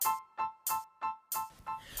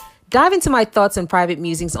Dive into my thoughts and private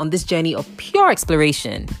musings on this journey of pure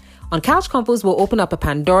exploration. On Couch Combos, we'll open up a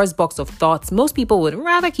Pandora's box of thoughts most people would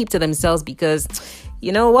rather keep to themselves because,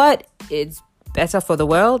 you know what? It's better for the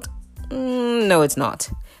world? No, it's not.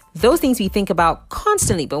 Those things we think about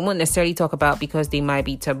constantly but won't necessarily talk about because they might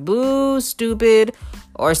be taboo, stupid,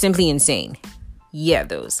 or simply insane. Yeah,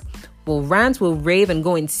 those. We'll rant, we'll rave, and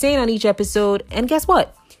go insane on each episode. And guess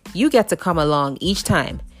what? You get to come along each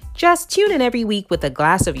time. Just tune in every week with a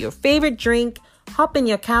glass of your favorite drink, hop in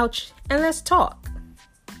your couch, and let's talk.